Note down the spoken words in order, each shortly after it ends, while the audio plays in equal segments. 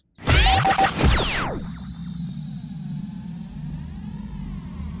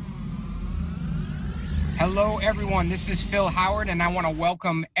Hello, everyone. This is Phil Howard, and I want to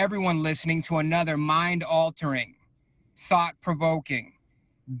welcome everyone listening to another mind-altering, thought-provoking,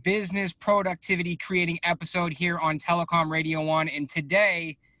 business productivity creating episode here on Telecom Radio 1. And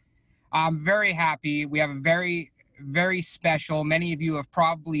today, I'm very happy. We have a very, very special, many of you have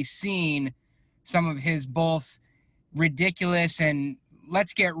probably seen some of his both ridiculous and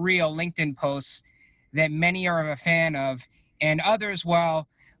let's get real LinkedIn posts that many are a fan of, and others, well,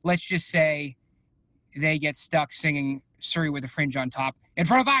 let's just say they get stuck singing Surrey with a Fringe on Top in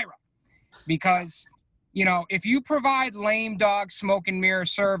front of Ira. Because, you know, if you provide lame dog smoke and mirror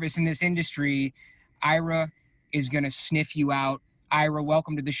service in this industry, Ira is going to sniff you out. Ira,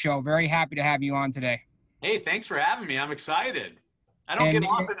 welcome to the show. Very happy to have you on today. Hey, thanks for having me. I'm excited. I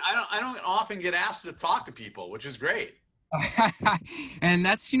don't often get asked to talk to people, which is great. And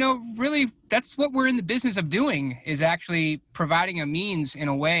that's, really, that's what we're in the business of doing, is actually providing a means in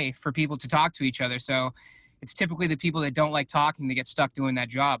a way for people to talk to each other. So it's typically the people that don't like talking that get stuck doing that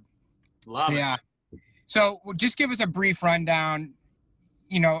job. Love it. So just give us a brief rundown.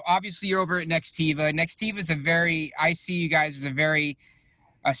 Obviously you're over at Nextiva. Nextiva is I see you guys as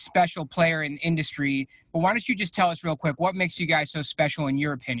a special player in the industry. But why don't you just tell us real quick, what makes you guys so special in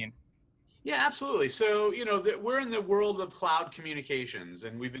your opinion? Yeah, absolutely. So, we're in the world of cloud communications,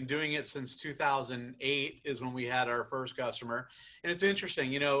 and we've been doing it since 2008 is when we had our first customer. And it's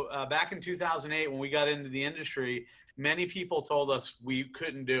interesting, back in 2008, when we got into the industry, many people told us we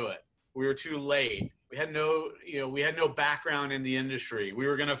couldn't do it. We were too late. We had no background in the industry. We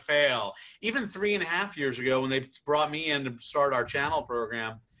were going to fail. Even 3.5 years ago, when they brought me in to start our channel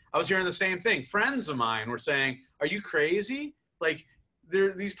program, I was hearing the same thing. Friends of mine were saying, "Are you crazy?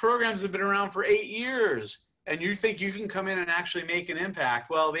 These programs have been around for 8 years, and you think you can come in and actually make an impact?"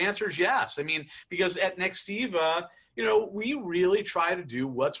 Well, the answer is yes. Because at Nextiva, we really try to do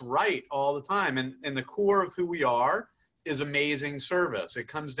what's right all the time. And the core of who we are is amazing service. It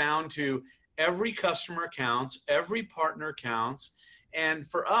comes down to every customer counts, every partner counts. And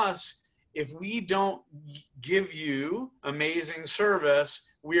for us, if we don't give you amazing service,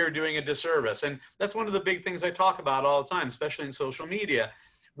 we are doing a disservice. And that's one of the big things I talk about all the time, especially in social media.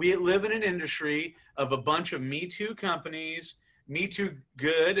 We live in an industry of a bunch of Me Too companies, Me Too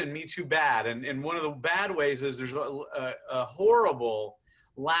good and Me Too bad. And one of the bad ways is there's a horrible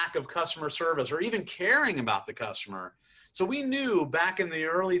lack of customer service or even caring about the customer. So we knew back in the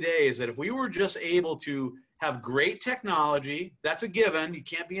early days that if we were just able to have great technology, that's a given, you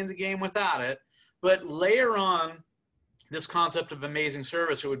can't be in the game without it, but layer on this concept of amazing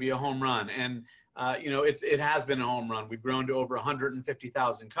service, it would be a home run. And it has been a home run. We've grown to over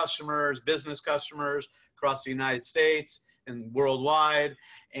 150,000 customers, business customers across the United States and worldwide.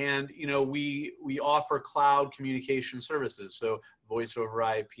 And we offer cloud communication services, so voice over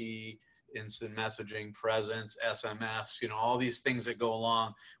IP, instant messaging, presence, SMS, all these things that go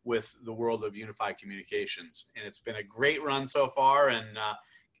along with the world of unified communications. And it's been a great run so far, and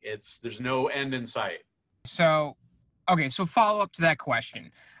there's no end in sight. So follow up to that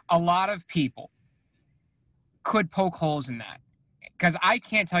question. A lot of people could poke holes in that, because I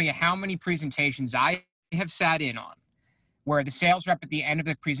can't tell you how many presentations I have sat in on where the sales rep at the end of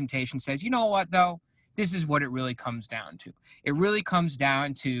the presentation says, "You know what, though? This is what it really comes down to. It really comes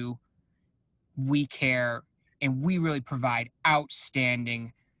down to we care and we really provide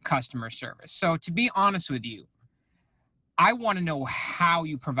outstanding customer service." So to be honest with you, I want to know how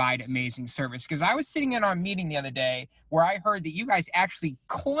you provide amazing service, because I was sitting in our meeting the other day where I heard that you guys actually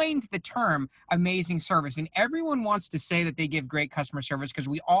coined the term amazing service, and everyone wants to say that they give great customer service because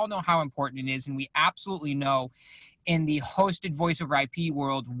we all know how important it is. And we absolutely know in the hosted voice over IP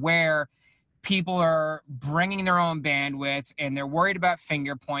world where people are bringing their own bandwidth and they're worried about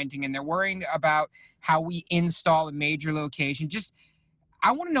finger pointing and they're worried about how we install a major location.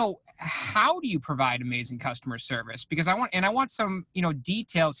 I want to know, how do you provide amazing customer service? Because I want some,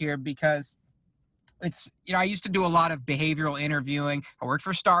 details here, because it's, I used to do a lot of behavioral interviewing. I worked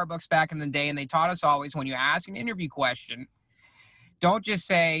for Starbucks back in the day, and they taught us always, when you ask an interview question, don't just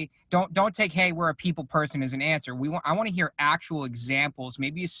say, don't take, "Hey, we're a people person," as an answer. I want to hear actual examples,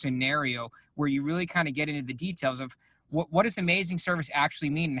 maybe a scenario where you really kind of get into the details of what does amazing service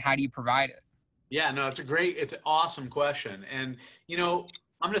actually mean and how do you provide it? Yeah, no, it's an awesome question. And,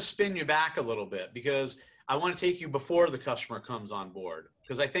 I'm going to spin you back a little bit, because I want to take you before the customer comes on board,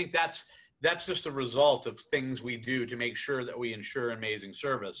 because I think that's just a result of things we do to make sure that we ensure amazing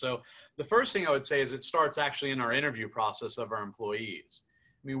service. So the first thing I would say is it starts actually in our interview process of our employees.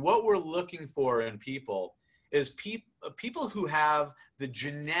 What we're looking for in people is people who have the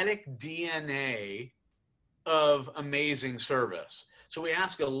genetic DNA of amazing service. So we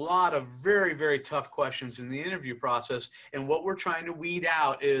ask a lot of very, very tough questions in the interview process. And what we're trying to weed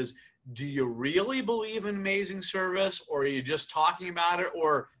out is, do you really believe in amazing service, or are you just talking about it?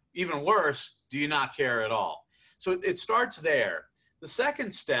 Or even worse, do you not care at all? So it starts there. The second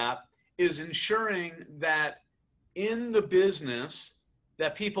step is ensuring that in the business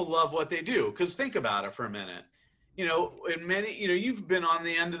that people love what they do. Because think about it for a minute. In many, you've been on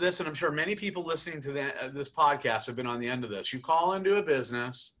the end of this, and I'm sure many people listening to this podcast have been on the end of this. You call into a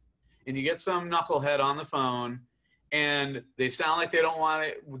business and you get some knucklehead on the phone and they sound like they don't want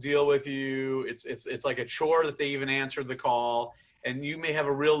to deal with you. It's like a chore that they even answered the call, and you may have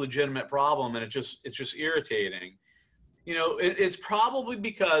a real legitimate problem, and it's just irritating. It's probably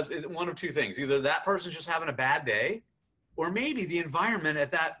because it's one of two things. Either that person's just having a bad day, or maybe the environment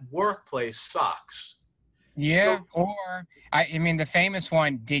at that workplace sucks. Yeah, or I mean the famous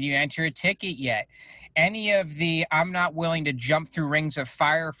one, did you enter a ticket yet? Any of the I'm not willing to jump through rings of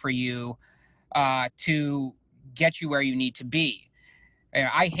fire for you to get you where you need to be.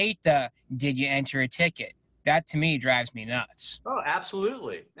 I hate the did you enter a ticket? That to me drives me nuts. Oh,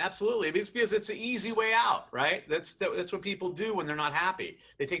 absolutely. Absolutely. It's because it's an easy way out, right? That's what people do when they're not happy.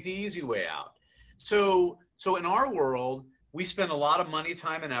 They take the easy way out. So in our world, we spend a lot of money,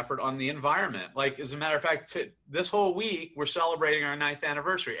 time, and effort on the environment. Like, as a matter of fact, this whole week, we're celebrating our 9th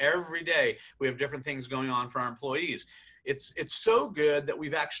anniversary. Every day, we have different things going on for our employees. It's so good that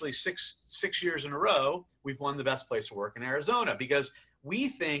we've actually six years in a row, we've won the best place to work in Arizona, because we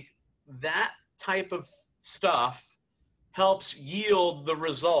think that type of stuff helps yield the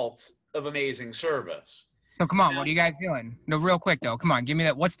result of amazing service. So come on, what are you guys doing? No, real quick though. Come on, give me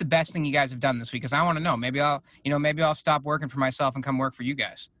that. What's the best thing you guys have done this week? Because I want to know. Maybe I'll stop working for myself and come work for you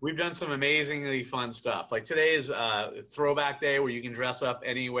guys. We've done some amazingly fun stuff. Like today is throwback day, where you can dress up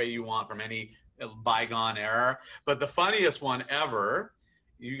any way you want from any bygone era. But the funniest one ever,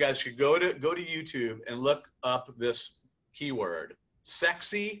 you guys should go to YouTube and look up this keyword: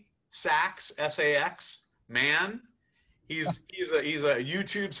 sexy sax, S-A-X, man. He's a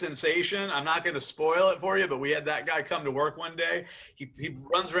YouTube sensation. I'm not going to spoil it for you, but we had that guy come to work one day. He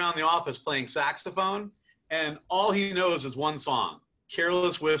runs around the office playing saxophone, and all he knows is one song,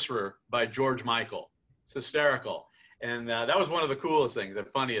 "Careless Whisperer" by George Michael. It's hysterical. And that was one of the coolest things, the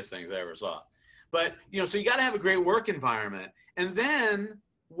funniest things I ever saw. But, so you got to have a great work environment. And then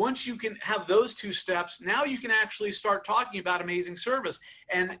once you can have those two steps, now you can actually start talking about amazing service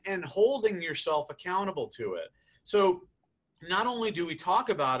and holding yourself accountable to it. So not only do we talk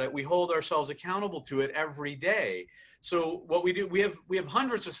about it, we hold ourselves accountable to it every day. So what we do, we have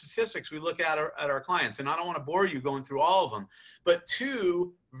hundreds of statistics we look at our clients, and I don't want to bore you going through all of them, but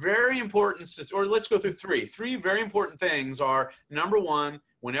two very important, or let's go through three. Three very important things are, number one,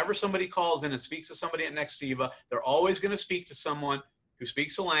 whenever somebody calls in and speaks to somebody at Nextiva, they're always going to speak to someone who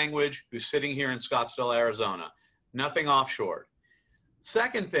speaks a language, who's sitting here in Scottsdale, Arizona. Nothing offshore.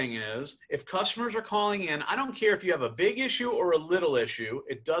 Second thing is, if customers are calling in, I don't care if you have a big issue or a little issue,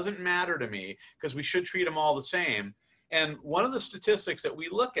 it doesn't matter to me, because we should treat them all the same. And one of the statistics that we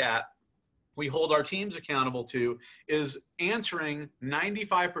look at, we hold our teams accountable to, is answering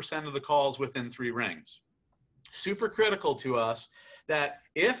 95% of the calls within 3 rings. Super critical to us that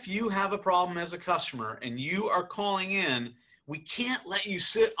if you have a problem as a customer and you are calling in, we can't let you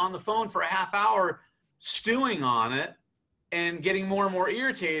sit on the phone for a half hour stewing on it and getting more and more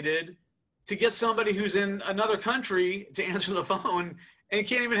irritated to get somebody who's in another country to answer the phone and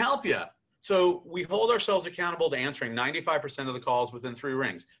can't even help you. So we hold ourselves accountable to answering 95% of the calls within 3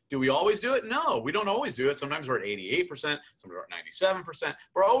 rings. Do we always do it? No, we don't always do it. Sometimes we're at 88%, sometimes we're at 97%.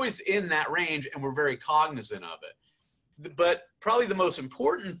 We're always in that range, and we're very cognizant of it. But probably the most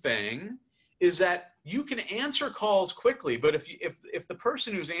important thing is that you can answer calls quickly, but if the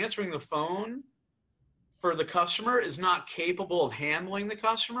person who's answering the phone for the customer is not capable of handling the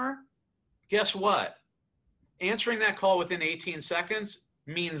customer, guess what? Answering that call within 18 seconds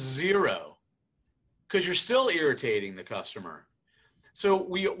means 0, because you're still irritating the customer. So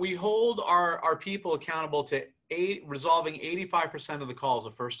we hold our people accountable to resolving 85% of the calls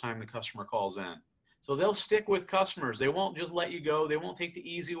the first time the customer calls in. So they'll stick with customers. They won't just let you go. They won't take the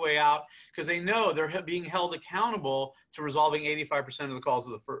easy way out, because they know they're being held accountable to resolving 85% of the calls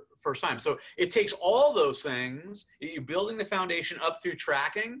of the first time. So it takes all those things, you're building the foundation up through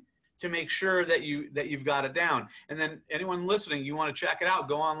tracking to make sure that you've got it down. And then anyone listening, you want to check it out,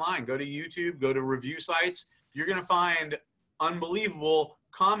 go online, go to YouTube, go to review sites. You're going to find unbelievable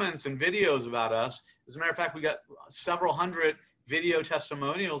comments and videos about us. As a matter of fact, we got several hundred video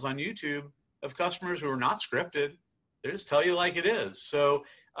testimonials on YouTube of customers who are not scripted. They just tell you like it is. So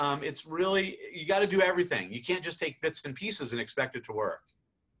It's really, you got to do everything. You can't just take bits and pieces and expect it to work.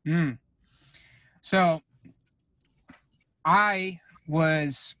 Mm. So I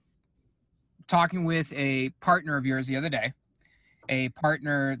was talking with a partner of yours the other day, a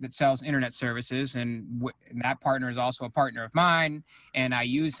partner that sells internet services, and that partner is also a partner of mine, and I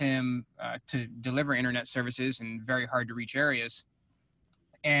use him to deliver internet services in very hard to reach areas.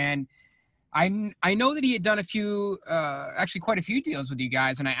 And I know that he had done a few, actually quite a few deals with you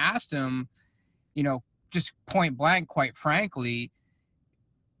guys, and I asked him, you know, just point blank, quite frankly,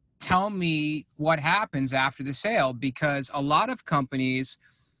 tell me what happens after the sale, because a lot of companies,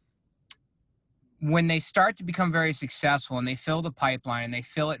 when they start to become very successful and they fill the pipeline and they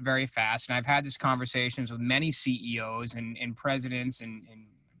fill it very fast, and I've had these conversations with many CEOs and presidents and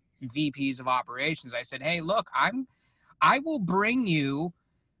VPs of operations, I said, hey, look, I will bring you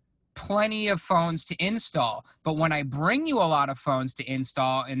plenty of phones to install, but when I bring you a lot of phones to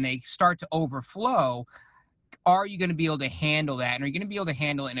install and they start to overflow, are you going to be able to handle that? And are you going to be able to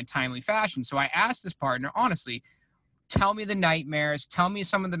handle it in a timely fashion? So I asked this partner, honestly, tell me the nightmares, tell me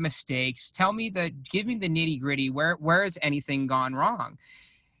some of the mistakes, give me the nitty gritty. Where has anything gone wrong?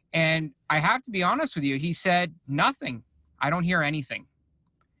 And I have to be honest with you. He said, nothing. I don't hear anything.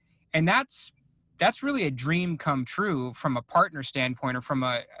 And that's really a dream come true from a partner standpoint, or from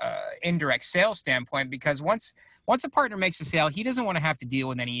a indirect sales standpoint, because once a partner makes a sale, he doesn't want to have to deal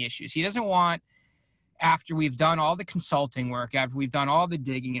with any issues. He doesn't want, after we've done all the consulting work, after we've done all the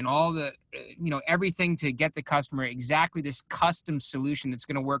digging and all the, everything to get the customer exactly this custom solution that's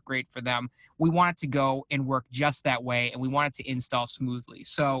going to work great for them, we want it to go and work just that way, and we want it to install smoothly.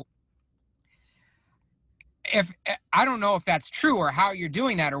 So if I don't know if that's true, or how you're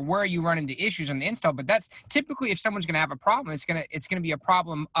doing that, or where you run into issues on the install, but that's typically, if someone's going to have a problem, it's going to be a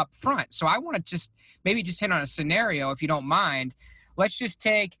problem up front. So I want to just hit on a scenario, if you don't mind. Let's just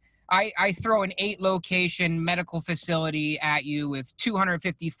take, I throw an 8-location medical facility at you with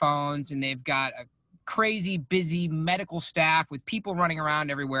 250 phones, and they've got a crazy busy medical staff with people running around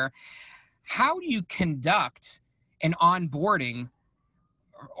everywhere. How do you conduct an onboarding,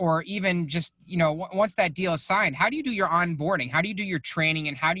 or even just, once that deal is signed, how do you do your onboarding? How do you do your training,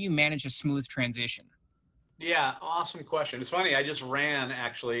 and how do you manage a smooth transition? Yeah, awesome question. It's funny, I just ran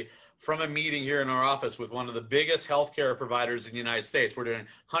actually from a meeting here in our office with one of the biggest healthcare providers in the United States. We're doing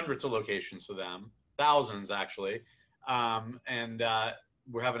hundreds of locations for them, thousands actually, and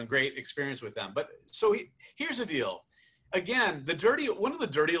we're having a great experience with them. But so here's the deal. Again, one of the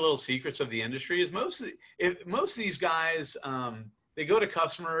dirty little secrets of the industry is most of these guys, they go to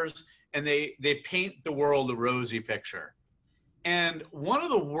customers and they paint the world a rosy picture. And one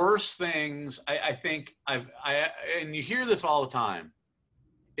of the worst things I think and you hear this all the time,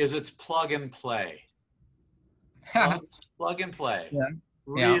 is it's plug and play. Plug and play. Yeah.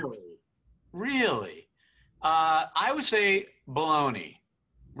 Really? Really? I would say baloney.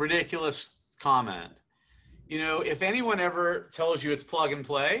 Ridiculous comment. If anyone ever tells you it's plug and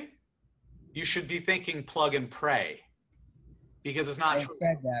play, you should be thinking plug and pray, because it's not true.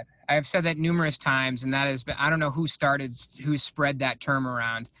 I have said that numerous times, and that has been, I don't know who spread that term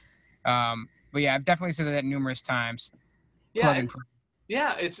around. But yeah, I've definitely said that numerous times. Yeah.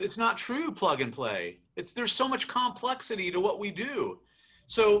 Yeah, it's not true plug and play. There's so much complexity to what we do.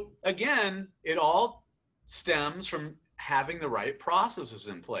 So again, it all stems from having the right processes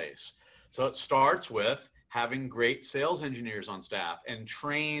in place. So it starts with having great sales engineers on staff and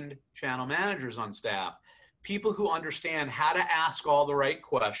trained channel managers on staff, people who understand how to ask all the right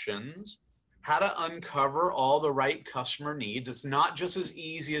questions, how to uncover all the right customer needs. It's not just as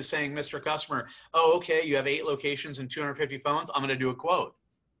easy as saying, Mr. Customer, oh, okay, you have 8 locations and 250 phones, I'm going to do a quote.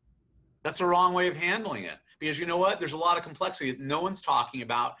 That's the wrong way of handling it, because you know what? There's a lot of complexity that no one's talking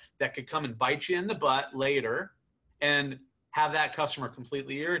about that could come and bite you in the butt later and have that customer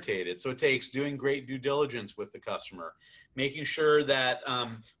completely irritated. So it takes doing great due diligence with the customer, making sure that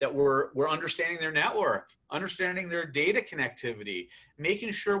that we're understanding their network, understanding their data connectivity,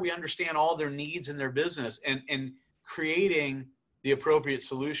 making sure we understand all their needs in their business, and creating the appropriate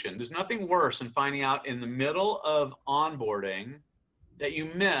solution. There's nothing worse than finding out in the middle of onboarding that you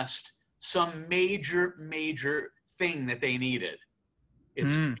missed some major thing that they needed.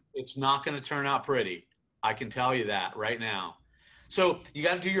 It's not going to turn out pretty. I can tell you that right now. So you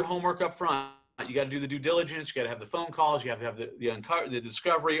got to do your homework up front. You got to do the due diligence. You got to have the phone calls. You have to have the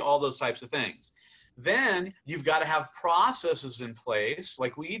discovery, all those types of things. Then you've got to have processes in place,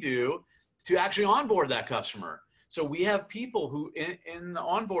 like we do, to actually onboard that customer. So we have people who in the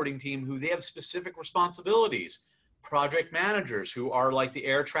onboarding team who they have specific responsibilities. Project managers who are like the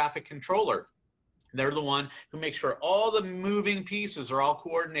air traffic controller. They're the one who makes sure all the moving pieces are all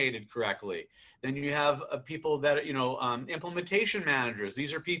coordinated correctly. Then you have people that, implementation managers.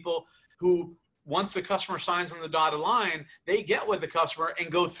 These are people who, once the customer signs on the dotted line, they get with the customer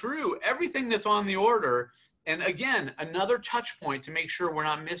and go through everything that's on the order. And again, another touch point to make sure we're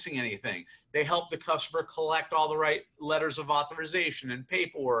not missing anything. They help the customer collect all the right letters of authorization and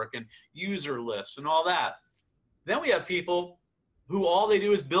paperwork and user lists and all that. Then we have people who all they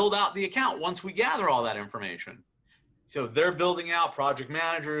do is build out the account once we gather all that information. So they're building out, project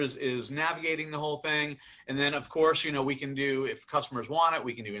managers is navigating the whole thing. And then of course, we can do, if customers want it,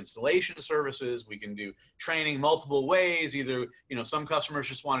 we can do installation services, we can do training multiple ways. Either, some customers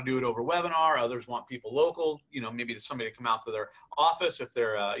just want to do it over webinar, others want people local, maybe somebody to come out to their office if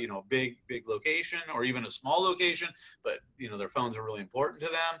they're big location, or even a small location, but their phones are really important to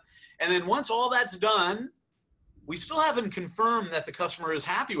them. And then once all that's done, we still haven't confirmed that the customer is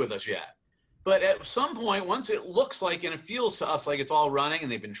happy with us yet. But at some point, once it looks like and it feels to us like it's all running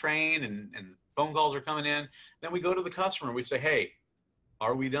and they've been trained and phone calls are coming in, then we go to the customer and we say, hey,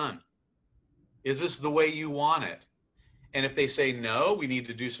 are we done? Is this the way you want it? And if they say no, we need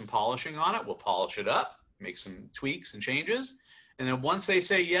to do some polishing on it. We'll polish it up, make some tweaks and changes. And then once they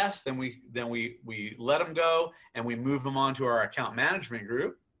say yes, then we let them go and we move them on to our account management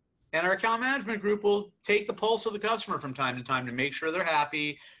group. And our account management group will take the pulse of the customer from time to time to make sure they're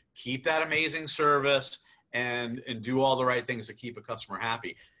happy, keep that amazing service, and do all the right things to keep a customer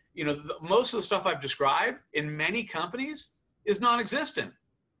happy. Most of the stuff I've described in many companies is non-existent.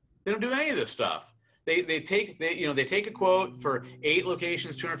 They don't do any of this stuff. They take a quote for 8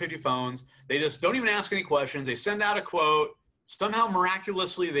 locations, 250 phones. They just don't even ask any questions. They send out a quote. Somehow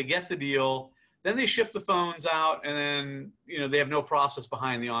miraculously they get the deal. Then they ship the phones out, and then they have no process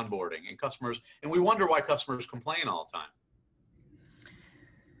behind the onboarding, and we wonder why customers complain all the time.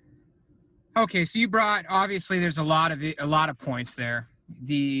 Okay, so you brought, obviously there's a lot of points there.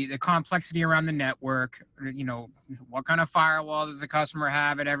 The complexity around the network, what kind of firewall does the customer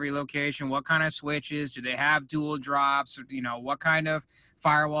have at every location? What kind of switches? Do they have dual drops? What kind of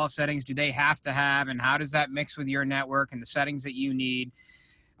firewall settings do they have to have? And how does that mix with your network and the settings that you need?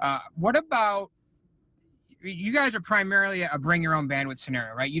 What about, you guys are primarily a bring your own bandwidth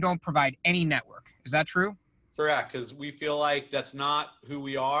scenario, right? You don't provide any network. Is that true? Correct, because we feel like that's not who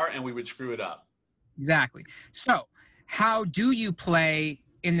we are and we would screw it up. Exactly. So how do you play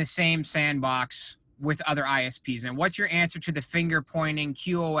in the same sandbox with other ISPs? And what's your answer to the finger pointing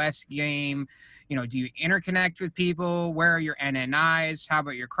QoS game? Do you interconnect with people? Where are your NNIs? How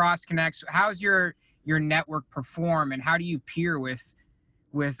about your cross connects? How's your network perform, and how do you peer with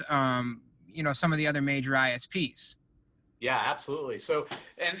some of the other major ISPs? Yeah, absolutely. So,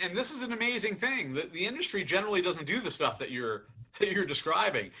 and this is an amazing thing. The industry generally doesn't do the stuff that you're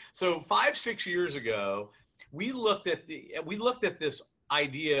describing. So 5-6 years ago, we looked at this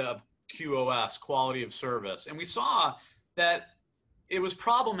idea of QoS, quality of service, and we saw that it was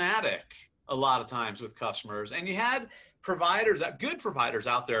problematic a lot of times with customers. And you had good providers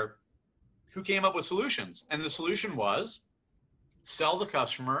out there who came up with solutions. And the solution was sell the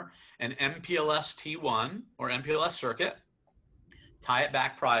customer an MPLS T1 or MPLS circuit, tie it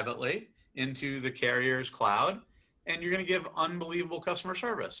back privately into the carrier's cloud, and you're going to give unbelievable customer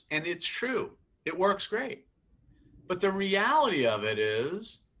service. And it's true. It works great. But the reality of it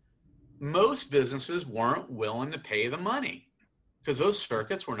is most businesses weren't willing to pay the money because those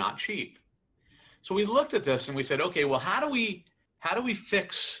circuits were not cheap. So we looked at this and we said, okay, well, how do we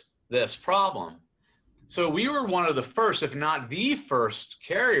fix this problem? So we were one of the first, if not the first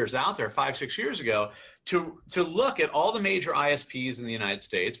carriers out there 5-6 years ago to look at all the major ISPs in the United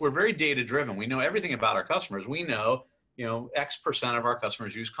States. We're very data driven. We know everything about our customers. We know, X% of our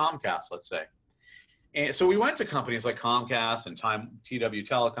customers use Comcast, let's say. And so we went to companies like Comcast and TW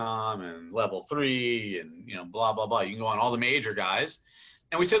Telecom and Level 3 and, blah, blah, blah. You can go on all the major guys.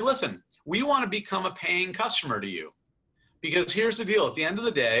 And we said, listen, we want to become a paying customer to you. Because here's the deal. At the end of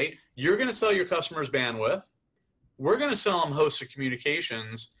the day, you're going to sell your customers bandwidth. We're going to sell them hosted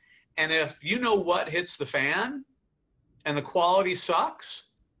communications. And if what hits the fan and the quality sucks,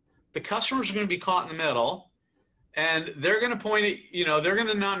 the customers are going to be caught in the middle. And they're going to point at, they're going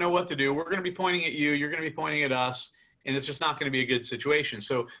to not know what to do. We're going to be pointing at you. You're going to be pointing at us. And it's just not going to be a good situation.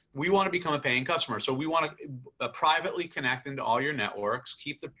 So we want to become a paying customer. So we want to privately connect into all your networks,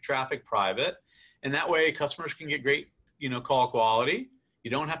 keep the traffic private. And that way customers can get great, call quality.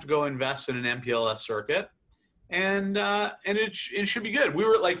 You don't have to go invest in an MPLS circuit. And it should be good. We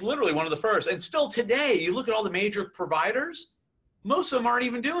were like literally one of the first. And still today, you look at all the major providers, most of them aren't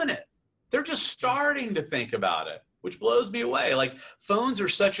even doing it. They're just starting to think about it. which blows me away. Like, phones are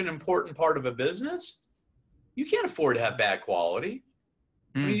such an important part of a business. You can't afford to have bad quality.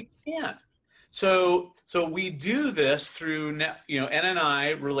 I mean, you can't. So we do this through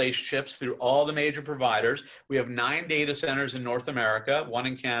NNI relationships through all the major providers. We have 9 data centers in North America, 1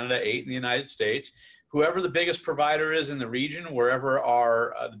 in Canada, 8 in the United States. Whoever the biggest provider is in the region, wherever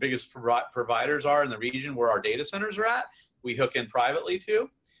our the biggest providers are in the region where our data centers are at, we hook in privately to.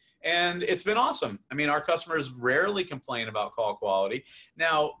 And it's been awesome. I mean, our customers rarely complain about call quality.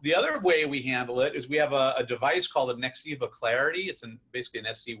 Now, the other way we handle it is we have a device called a Nextiva Clarity. It's basically an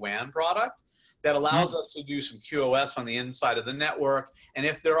SD-WAN product that allows us to do some QoS on the inside of the network. And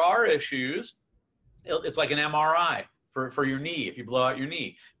if there are issues, it's like an MRI for your knee, if you blow out your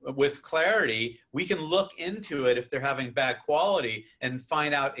knee. With Clarity, we can look into it if they're having bad quality and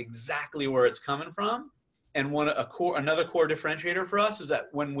find out exactly where it's coming from. And another core differentiator for us is that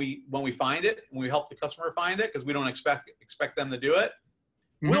when we find it, when we help the customer find it, because we don't expect them to do it,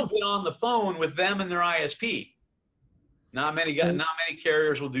 we'll get on the phone with them and their ISP. Not many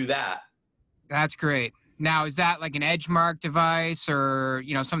carriers will do that. That's great. Now, is that like an Edgemark device, or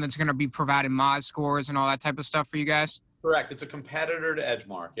something that's going to be providing Moz scores and all that type of stuff for you guys? Correct. It's a competitor to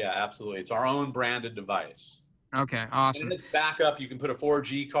Edgemark. Yeah, absolutely. It's our own branded device. Okay, awesome. And it's backup. You can put a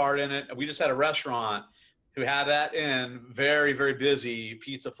 4G card in it. We just had a restaurant who had that in, very, very busy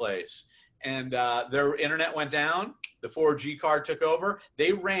pizza place. And their internet went down. The 4G card took over.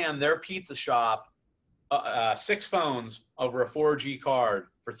 They ran their pizza shop 6 phones over a 4G card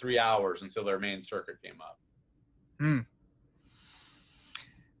for 3 hours until their main circuit came up.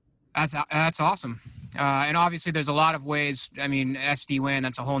 That's awesome. And obviously there's a lot of ways. I mean, SD-WAN,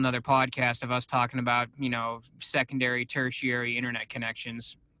 that's a whole nother podcast of us talking about, secondary, tertiary internet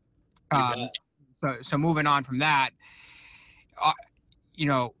connections. So moving on from that,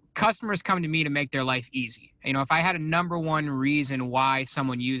 customers come to me to make their life easy. If I had a number one reason why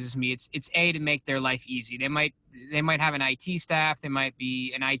someone uses me, it's A, to make their life easy. They might have an IT staff. They might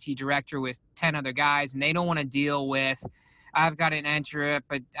be an IT director with 10 other guys, and they don't want to deal with, I've got to enter it,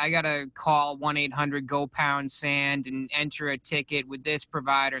 but I got to call 1-800-GO-POUND-SAND and enter a ticket with this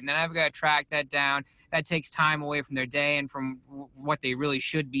provider, and then I've got to track that down. That takes time away from their day and from what they really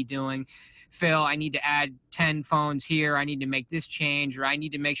should be doing. Phil, I need to add 10 phones here. I need to make this change, or I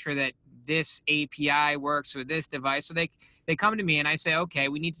need to make sure that this API works with this device. So they come to me and I say, okay,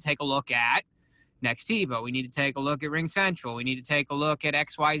 we need to take a look at Nextiva. We need to take a look at RingCentral. We need to take a look at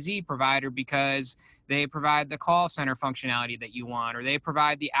XYZ provider because they provide the call center functionality that you want, or they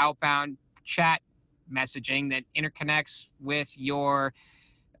provide the outbound chat messaging that interconnects with your,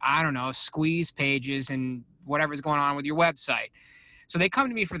 squeeze pages and whatever's going on with your website. So they come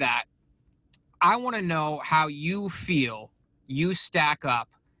to me for that. I want to know how you feel you stack up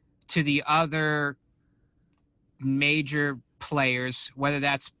to the other major players, whether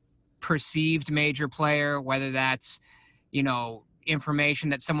that's perceived major player, whether that's, information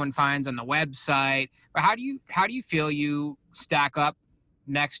that someone finds on the website. But how do you feel you stack up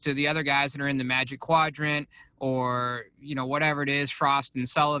next to the other guys that are in the Magic Quadrant, or, whatever it is, Frost and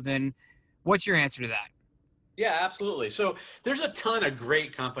Sullivan? What's your answer to that? Yeah, absolutely. So there's a ton of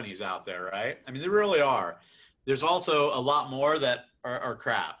great companies out there, right? I mean, there really are. There's also a lot more that are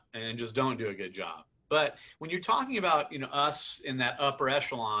crap and just don't do a good job. But when you're talking about, us in that upper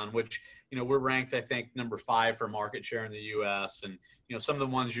echelon, which, we're ranked, I think, number 5 for market share in the US. And, some of the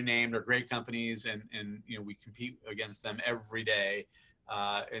ones you named are great companies, and we compete against them every day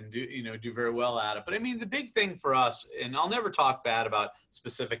and do very well at it. But I mean, the big thing for us, and I'll never talk bad about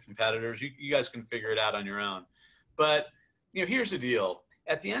specific competitors. You guys can figure it out on your own. But, here's the deal.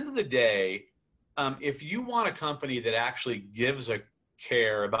 At the end of the day, if you want a company that actually gives a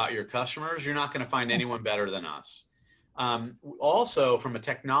care about your customers, you're not going to find anyone better than us. Also, from a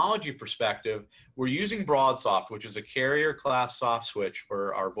technology perspective, we're using BroadSoft, which is a carrier class soft switch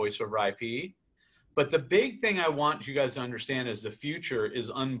for our voice over IP. But the big thing I want you guys to understand is the future is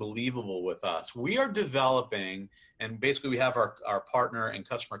unbelievable with us. We are developing, and basically we have our partner and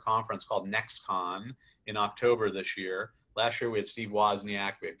customer conference called NextCon in October this year. Last year we had Steve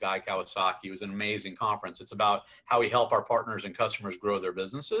Wozniak, we had Guy Kawasaki. It was an amazing conference. It's about how we help our partners and customers grow their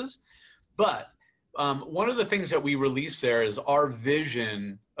businesses. But one of the things that we released there is our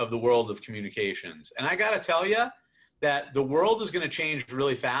vision of the world of communications. And I got to tell you that the world is going to change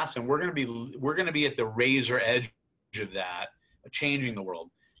really fast, and we're going to be at the razor edge of that, changing the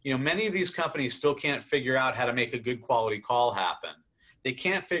world. Many of these companies still can't figure out how to make a good quality call happen. They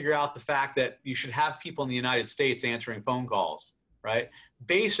can't figure out the fact that you should have people in the United States answering phone calls, right?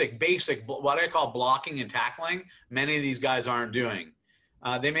 Basic, what I call blocking and tackling, many of these guys aren't doing.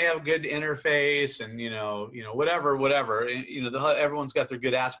 They may have a good interface and, whatever, everyone's got their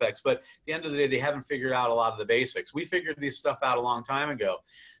good aspects, but at the end of the day, they haven't figured out a lot of the basics. We figured these stuff out a long time ago.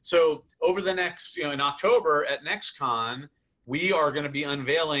 So over the next, in October at NextCon, we are going to be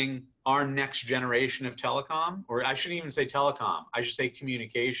unveiling our next generation of telecom, or I shouldn't even say telecom, I should say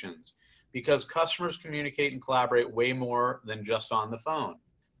communications, because customers communicate and collaborate way more than just on the phone.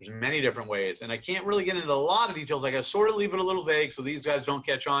 There's many different ways, and I can't really get into a lot of details. I sort of leave it a little vague so these guys don't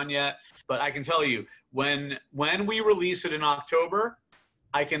catch on yet, but I can tell you when we release it in October,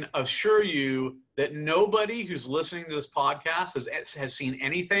 I can assure you that nobody who's listening to this podcast has seen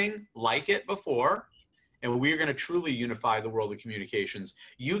anything like it before. And we're going to truly unify the world of communications.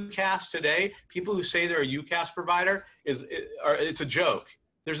 UCaaS today, people who say they're a UCaaS provider, it's a joke.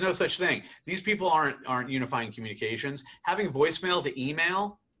 There's no such thing. These people aren't unifying communications. Having voicemail to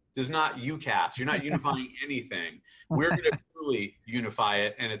email does not UCaaS. You're not unifying anything. We're going to truly unify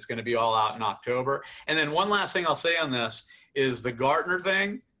it, and it's going to be all out in October. And then one last thing I'll say on this is the Gartner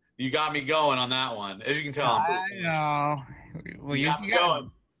thing. You got me going on that one. As you can tell, I know. Well, you got me going.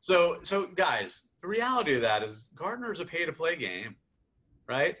 So guys, the reality of that is Gartner's a pay-to-play game,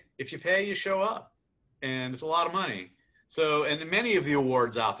 right? If you pay, you show up, and it's a lot of money. So, and many of the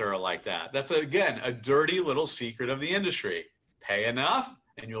awards out there are like that. That's, again, a dirty little secret of the industry. Pay enough,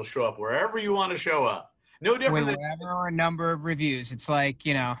 and you'll show up wherever you want to show up. No different than whatever number of reviews. It's like,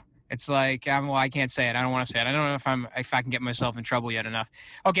 well, I can't say it. I don't want to say it. I don't know if I can get myself in trouble yet enough.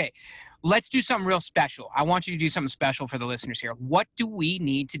 Okay, let's do something real special. I want you to do something special for the listeners here. What do we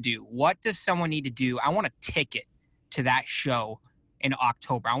need to do? What does someone need to do? I want a ticket to that show in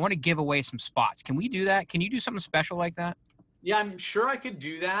October. I want to give away some spots. Can we do that? Can you do something special like that? Yeah, I'm sure I could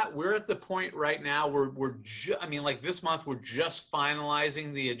do that. We're at the point right now where like this month, we're just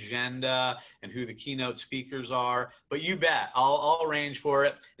finalizing the agenda and who the keynote speakers are. But you bet, I'll arrange for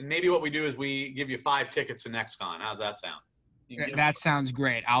it. And maybe what we do is we give you 5 tickets to NextCon. How's that sound? That sounds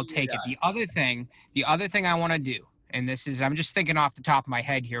great. I'll take it. The other thing I want to do, and this is, I'm just thinking off the top of my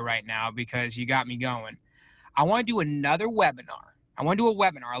head here right now because you got me going. I want to do another webinar. I want to do a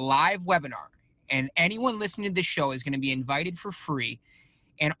webinar, a live webinar. And anyone listening to this show is going to be invited for free.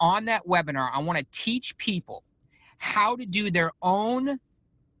 And on that webinar, I want to teach people how to do their own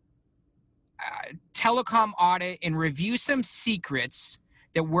telecom audit and review some secrets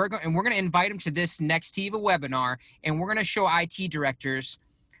that we're going to invite them to this Nextiva webinar. And we're going to show IT directors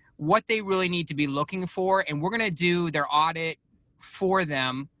what they really need to be looking for. And we're going to do their audit for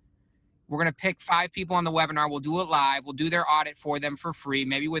them. We're going to pick 5 people on the webinar. We'll do it live. We'll do their audit for them for free,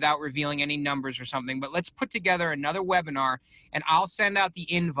 maybe without revealing any numbers or something. But let's put together another webinar, and I'll send out the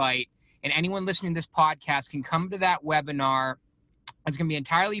invite, and anyone listening to this podcast can come to that webinar. It's going to be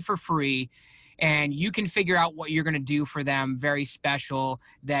entirely for free, and you can figure out what you're going to do for them very special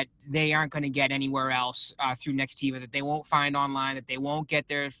that they aren't going to get anywhere else through Nextiva, that they won't find online, that they won't get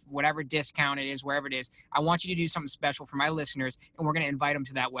their whatever discount it is, wherever it is. I want you to do something special for my listeners, and we're going to invite them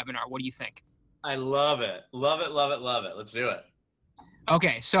to that webinar. What do you think? I love it. Love it, love it, love it. Let's do it.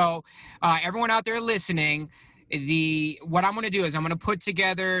 Okay, so everyone out there listening, what I'm going to do is I'm going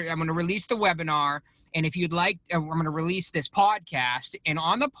to release the webinar. And if you'd like, I'm going to release this podcast. And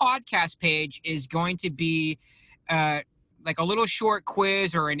on the podcast page is going to be like a little short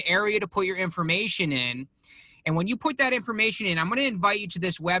quiz or an area to put your information in. And when you put that information in, I'm going to invite you to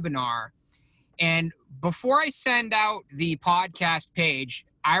this webinar. And before I send out the podcast page,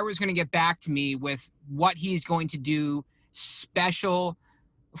 Ira's going to get back to me with what he's going to do special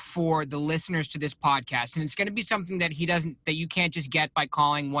for the listeners to this podcast. And it's going to be something that you can't just get by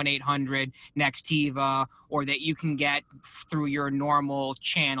calling 1-800-NEXTIVA, or that you can get through your normal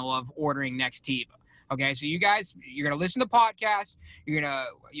channel of ordering Nextiva. Okay, so you guys, you're going to listen to the podcast.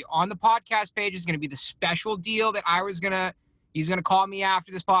 On the podcast page is going to be the special deal that he's going to call me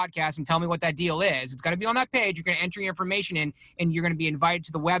after this podcast and tell me what that deal is. It's going to be on that page. You're going to enter your information in, and you're going to be invited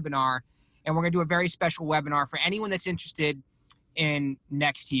to the webinar. And we're going to do a very special webinar for anyone that's interested in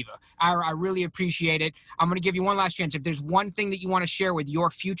Nextiva. I really appreciate it. I'm going to give you one last chance. If there's one thing that you want to share with your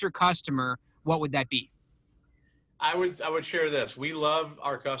future customer, what would that be? I would share this. We love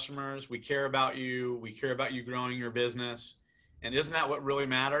our customers. We care about you. We care about you growing your business. And isn't that what really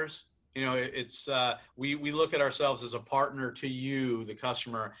matters? It's we look at ourselves as a partner to you, the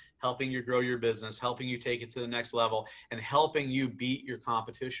customer, helping you grow your business, helping you take it to the next level, and helping you beat your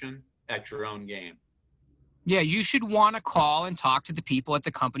competition at your own game. Yeah, you should want to call and talk to the people at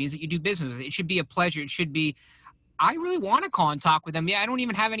the companies that you do business with. It should be a pleasure. It should be, I really want to call and talk with them. Yeah, I don't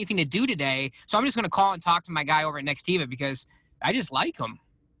even have anything to do today, so I'm just going to call and talk to my guy over at Nextiva because I just like him,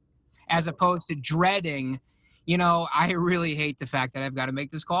 as opposed to dreading, I really hate the fact that I've got to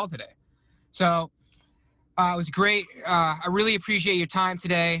make this call today. So it was great. I really appreciate your time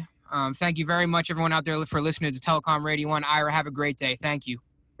today. Thank you very much, everyone out there, for listening to Telecom Radio 1. Ira, have a great day. Thank you.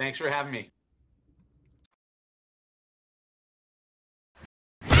 Thanks for having me.